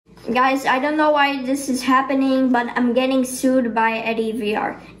Guys, I don't know why this is happening, but I'm getting sued by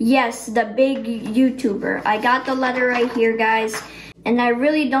EddieVR. Yes, the big YouTuber. I got the letter right here, guys. And I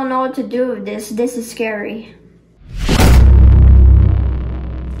really don't know what to do with this. This is scary.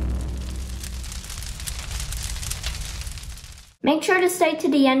 Make sure to stay to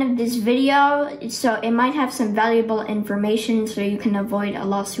the end of this video, so it might have some valuable information so you can avoid a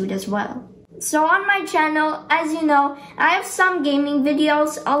lawsuit as well. So on my channel, as you know, I have some gaming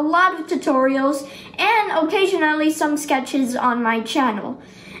videos, a lot of tutorials, and occasionally some sketches on my channel.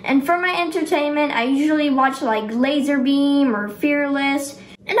 And for my entertainment, I usually watch like Laserbeam or Fearless.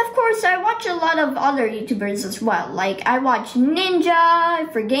 And of course, I watch a lot of other YouTubers as well. Like, I watch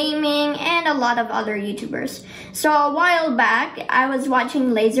Ninja for gaming and a lot of other YouTubers. So a while back, I was watching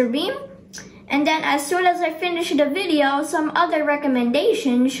Laserbeam. And then as soon as I finished the video, some other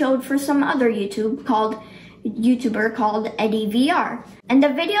recommendation showed for some other YouTuber called EddieVR. And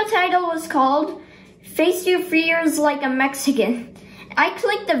the video title was called Face Your Fears Like a Mexican. I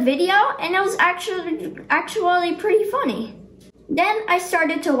clicked the video and it was actually pretty funny. Then I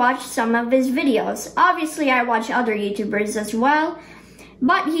started to watch some of his videos. Obviously I watch other YouTubers as well,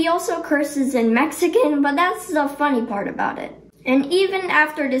 but he also curses in Mexican, but that's the funny part about it. And even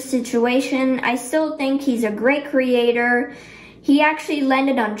after this situation, I still think he's a great creator. He actually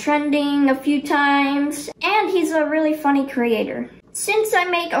landed on trending a few times, and he's a really funny creator. Since I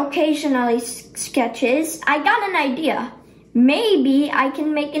make occasionally sketches, I got an idea. Maybe I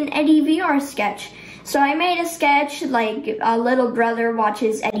can make an EddieVR sketch. So I made a sketch like a little brother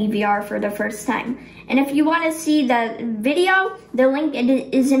watches EddieVR for the first time. And if you want to see the video, the link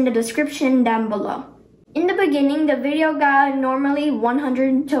is in the description down below. In the beginning, the video got normally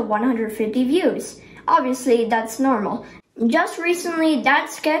 100 to 150 views. Obviously, that's normal. Just recently, that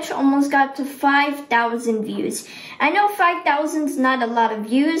sketch almost got to 5,000 views. I know 5,000 is not a lot of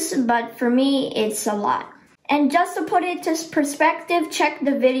views, but for me, it's a lot. And just to put it to perspective, check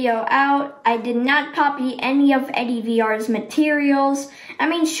the video out. I did not copy any of EddieVR's materials. I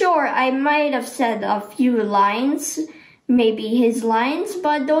mean, sure, I might have said a few lines, maybe his lines,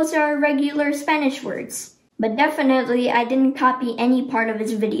 but those are regular Spanish words. But definitely, I didn't copy any part of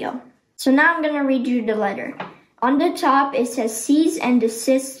his video. So now I'm gonna read you the letter. On the top, it says Cease and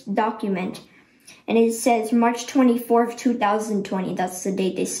Desist document. And it says March 24th, 2020. That's the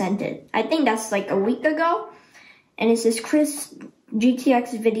date they sent it. I think that's like a week ago. And it says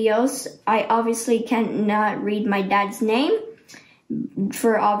ChrisGTXvideos. I obviously cannot read my dad's name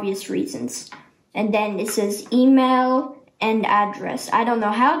for obvious reasons. And then it says email and address. I don't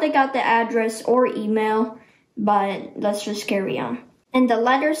know how they got the address or email, but let's just carry on. And the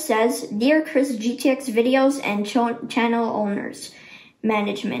letter says, Dear ChrisGTXvideos and channel owners,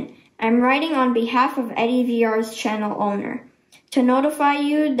 management, I'm writing on behalf of EddieVR's channel owner to notify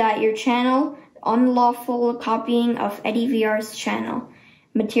you that your channel unlawful copying of EddieVR's channel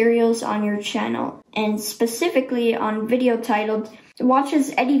materials on your channel, and specifically on video titled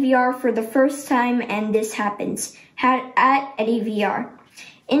Watches EddieVR for the first time and this happens at EddieVR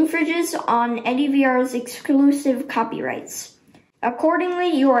infringes on EddieVR's exclusive copyrights.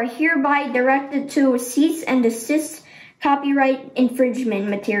 Accordingly, you are hereby directed to cease and desist copyright infringement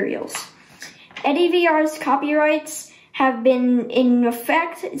materials. EddieVR's copyrights have been in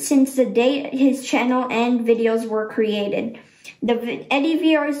effect since the date his channel and videos were created. The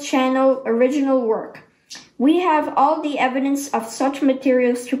EddieVR's channel original work. We have all the evidence of such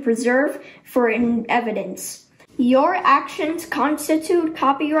materials to preserve for evidence. Your actions constitute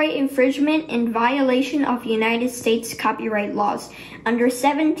copyright infringement in violation of United States copyright laws. Under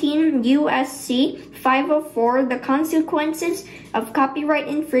 17 U.S.C. 504, the consequences of copyright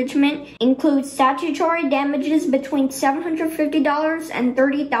infringement include statutory damages between $750 and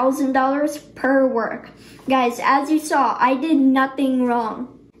 $30,000 per work. Guys, as you saw, I did nothing wrong.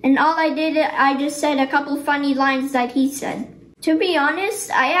 And all I did, I just said a couple funny lines that he said. To be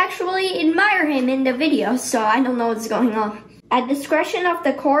honest, I actually admire him in the video, so I don't know what's going on. At discretion of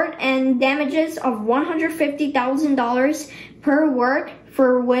the court, and damages of $150,000 per work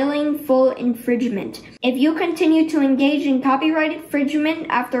for willful infringement. If you continue to engage in copyright infringement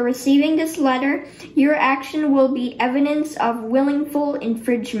after receiving this letter, your action will be evidence of willful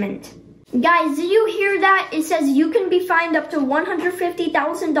infringement. Guys, did you hear that? It says you can be fined up to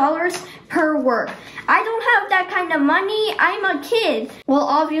 $150,000 per work. I don't have that kind of money. I'm a kid. Well,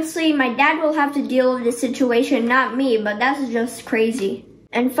 obviously, my dad will have to deal with this situation, not me, but that's just crazy.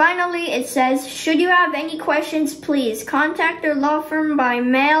 And finally, it says, should you have any questions, please contact your law firm by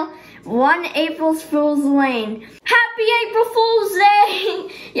mail 1 April Fool's Lane. Happy April Fool's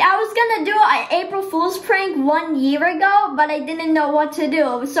Day! Yeah, I was gonna do an April Fool's prank 1 year ago, but I didn't know what to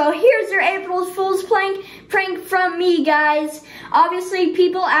do. So here's your April Fool's prank from me, guys. Obviously,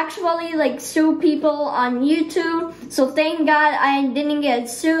 people actually like sue people on YouTube, so thank God I didn't get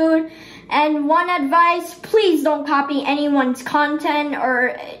sued. And one advice, please don't copy anyone's content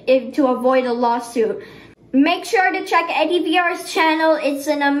or to avoid a lawsuit. Make sure to check EddieVR's channel. It's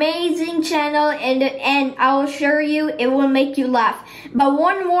an amazing channel and I will assure you it will make you laugh. But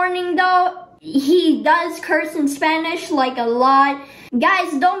one warning though, he does curse in Spanish like a lot.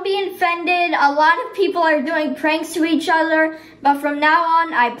 Guys, don't be offended. A lot of people are doing pranks to each other, but from now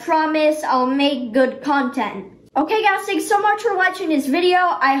on, I promise I'll make good content. Okay guys, thanks so much for watching this video.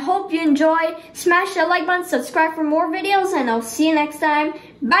 I hope you enjoy. Smash that like button, subscribe for more videos, and I'll see you next time.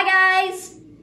 Bye guys!